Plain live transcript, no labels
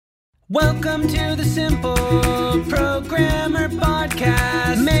Welcome to the Simple Programmer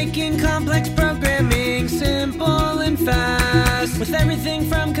Podcast, making complex programming simple and fast, with everything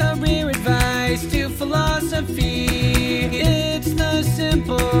from career advice to philosophy. It's the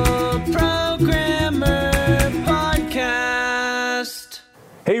Simple Programmer Podcast.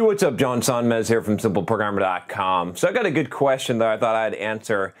 Hey, what's up? John Sonmez here from SimpleProgrammer.com. So I got a good question that I thought I'd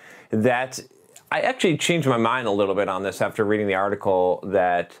answer that I actually changed my mind a little bit on this after reading the article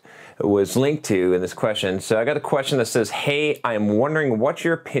that was linked to in this question. So I got a question that says, hey, I'm wondering what's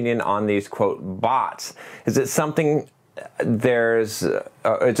your opinion on these, quote, bots? Is it something it's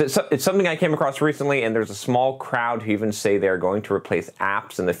something I came across recently, and there's a small crowd who even say they're going to replace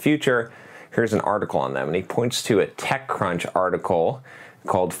apps in the future. Here's an article on them, and he points to a TechCrunch article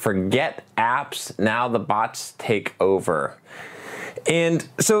called Forget Apps, Now the Bots Take Over. And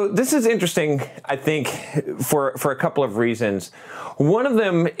so this is interesting, I think, for a couple of reasons. One of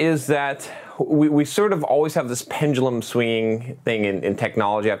them is that we sort of always have this pendulum swinging thing in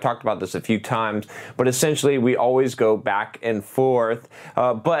technology. I've talked about this a few times, but essentially we always go back and forth.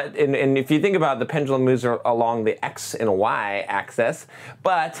 But if you think about it, the pendulum moves along the X and Y axis,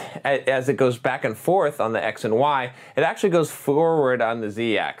 but as it goes back and forth on the X and Y, it actually goes forward on the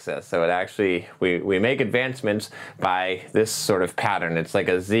Z axis. So it actually, we make advancements by this sort of pattern. It's like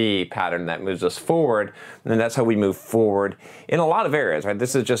a Z pattern that moves us forward, and that's how we move forward in a lot of areas, right?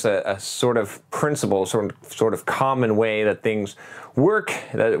 This is just a sort of principle, sort of common way that things work,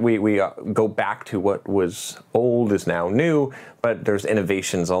 that we go back to what was old is now new, but there's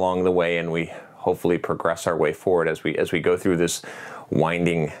innovations along the way, and we hopefully progress our way forward as we go through this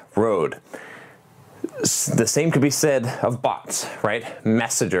winding road. The same could be said of bots, right?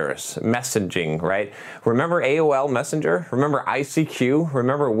 Messaging, right? Remember AOL Messenger? Remember ICQ?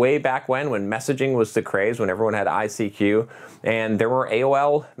 Remember way back when messaging was the craze, when everyone had ICQ, and there were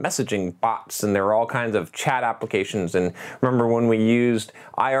AOL messaging bots, and there were all kinds of chat applications. And remember when we used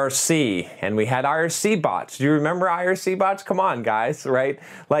IRC, and we had IRC bots? Do you remember IRC bots? Come on, guys, right?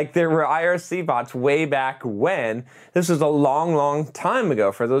 Like, there were IRC bots way back when. This was a long, long time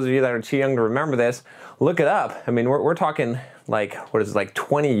ago. For those of you that are too young to remember this, look it up. I mean, we're talking like,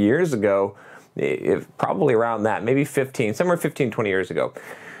 20 years ago, probably around that, maybe 15, somewhere 15, 20 years ago.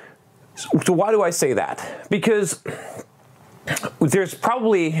 So why do I say that? Because there's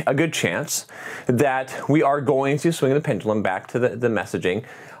probably a good chance that we are going to swing the pendulum back to the messaging.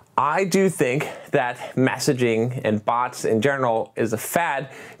 I do think that messaging and bots in general is a fad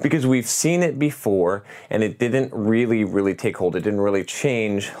because we've seen it before and it didn't really take hold. It didn't really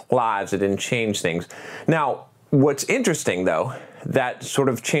change lives. It didn't change things. Now, what's interesting though, that sort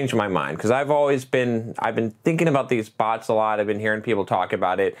of changed my mind, because I've been thinking about these bots a lot. I've been hearing people talk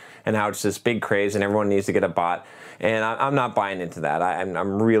about it and how it's this big craze and everyone needs to get a bot. And I'm not buying into that.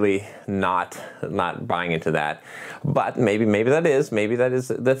 I'm really not buying into that. But maybe that is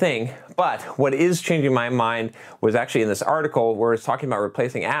the thing. But what is changing my mind was actually in this article where it's talking about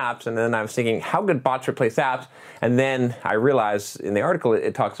replacing apps, and then I was thinking, how could bots replace apps? And then I realized in the article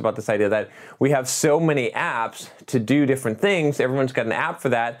it talks about this idea that we have so many apps to do different things. Everyone's got an app for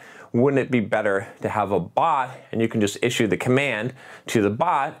that. Wouldn't it be better to have a bot and you can just issue the command to the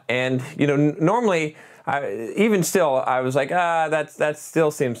bot? And normally, even still, I was like, that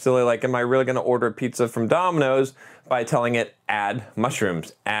still seems silly. Like, am I really going to order a pizza from Domino's by telling it add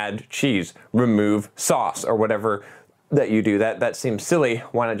mushrooms, add cheese, remove sauce, or whatever that you do? That seems silly.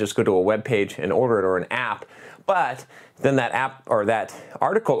 Why not just go to a web page and order it, or an app? But then that app, or that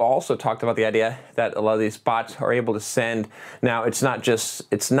article, also talked about the idea that a lot of these bots are able to send. Now, it's not just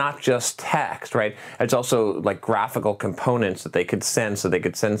text, right? It's also like graphical components that they could send. So they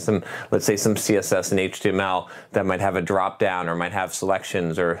could send some, let's say, some CSS and HTML that might have a drop down, or might have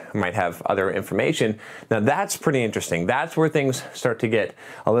selections, or might have other information. Now, that's pretty interesting. That's where things start to get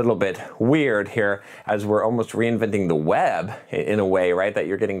a little bit weird here, as we're almost reinventing the web in a way, right? That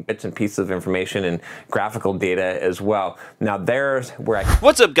you're getting bits and pieces of information and graphical data as well. Now, there's where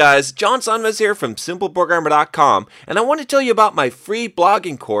What's up, guys? John Sonmez here from SimpleProgrammer.com, and I want to tell you about my free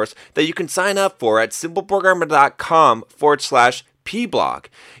blogging course that you can sign up for at SimpleProgrammer.com/pblog.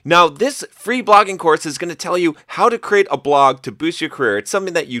 Now, this free blogging course is going to tell you how to create a blog to boost your career. It's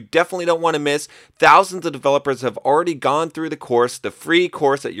something that you definitely don't want to miss. Thousands of developers have already gone through the course, the free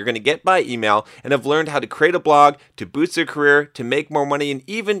course that you're going to get by email, and have learned how to create a blog to boost their career, to make more money, and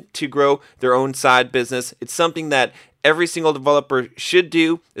even to grow their own side business. It's something that every single developer should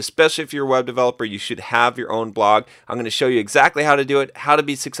do, especially if you're a web developer. You should have your own blog. I'm going to show you exactly how to do it, how to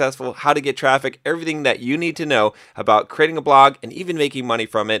be successful, how to get traffic, everything that you need to know about creating a blog and even making money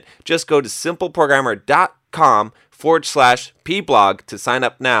from it. Just go to simpleprogrammer.com simpleprogrammer.com/pblog to sign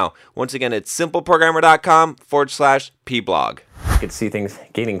up now. Once again, it's simpleprogrammer.com/pblog. I could see things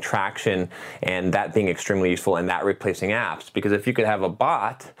gaining traction and that being extremely useful and that replacing apps. Because if you could have a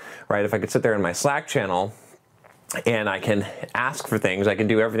bot, right, if I could sit there in my Slack channel and I can ask for things, I can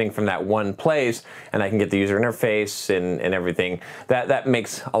do everything from that one place, and I can get the user interface and everything, that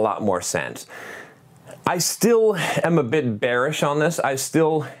makes a lot more sense. I still am a bit bearish on this. I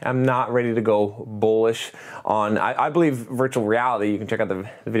still am not ready to go bullish on, I believe virtual reality, you can check out the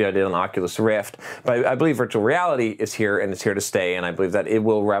video I did on Oculus Rift, but I believe virtual reality is here and it's here to stay, and I believe that it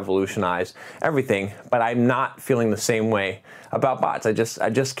will revolutionize everything, but I'm not feeling the same way about bots. I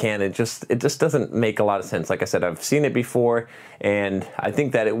just can't. It just doesn't make a lot of sense. Like I said, I've seen it before, and I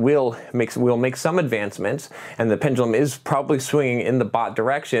think that it will make some advancements, and the pendulum is probably swinging in the bot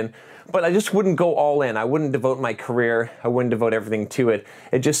direction. But I just wouldn't go all in. I wouldn't devote my career. I wouldn't devote everything to it.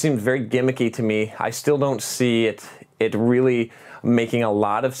 It just seems very gimmicky to me. I still don't see it really making a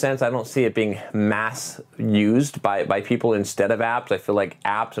lot of sense. I don't see it being mass used by people instead of apps. I feel like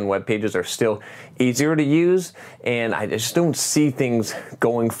apps and web pages are still easier to use, and I just don't see things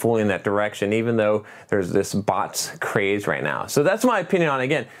going fully in that direction, even though there's this bots craze right now. So that's my opinion on it.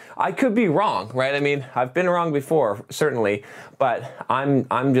 Again, I could be wrong, right? I mean, I've been wrong before, certainly, but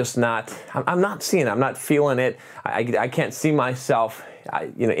I'm just not, I'm not seeing it. I'm not feeling it. I can't see myself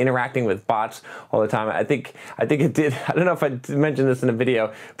interacting with bots all the time. I think it did. I don't know if I mentioned this in a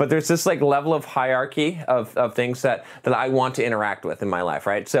video, but there's this like level of hierarchy of things that I want to interact with in my life,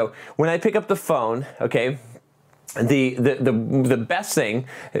 right? So when I pick up the phone, okay, the best thing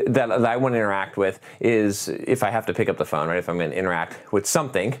that I want to interact with is, if I have to pick up the phone, right? If I'm going to interact with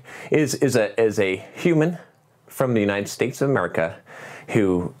something, is a human from the United States of America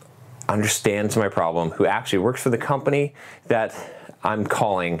who understands my problem, who actually works for the company that I'm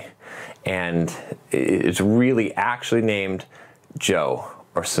calling, and is really actually named Joe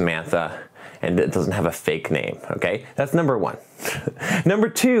or Samantha, and it doesn't have a fake name, okay? That's number one. Number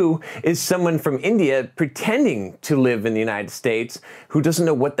two is someone from India pretending to live in the United States who doesn't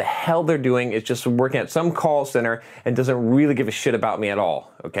know what the hell they're doing, is just working at some call center and doesn't really give a shit about me at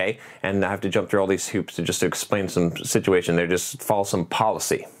all, okay? And I have to jump through all these hoops to explain some situation. They just follow some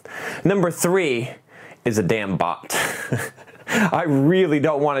policy. Number three is a damn bot. I really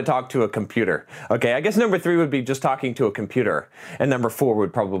don't want to talk to a computer. Okay, I guess number three would be just talking to a computer. And number four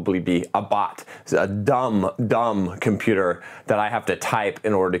would probably be a bot. It's a dumb computer that I have to type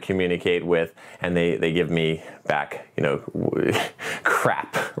in order to communicate with, and they give me back,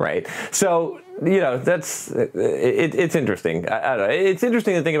 crap, right? So, that's, it's interesting. I don't know. It's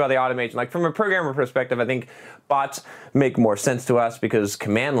interesting to think about the automation. Like from a programmer perspective, I think bots make more sense to us because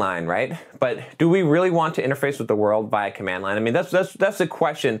command line, right? But do we really want to interface with the world via command line? I mean, that's the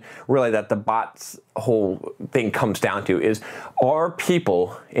question really that the bots whole thing comes down to, is, are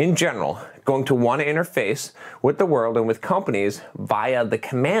people in general going to want to interface with the world and with companies via the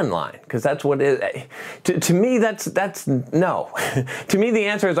command line? Because that's what it is. To me, that's no. To me, the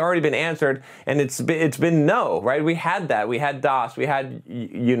answer has already been answered, and it's been no, right? We had that. We had DOS. We had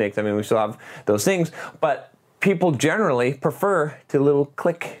Unix. I mean, we still have those things, but people generally prefer to little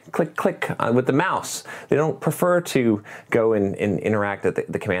click, click, click with the mouse. They don't prefer to go and interact at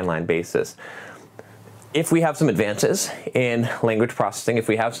the command line basis. If we have some advances in language processing, if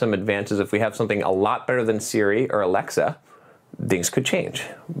we have something a lot better than Siri or Alexa, things could change.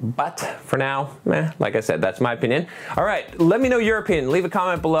 But for now, like I said, that's my opinion. All right, let me know your opinion. Leave a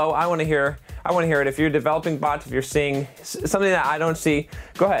comment below. I want to hear it. If you're developing bots, if you're seeing something that I don't see,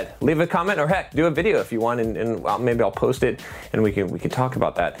 go ahead, leave a comment, or heck, do a video if you want, and maybe I'll post it and we can talk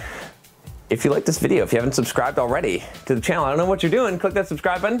about that. If you like this video, if you haven't subscribed already to the channel, I don't know what you're doing, click that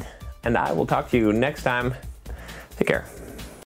subscribe button, and I will talk to you next time. Take care.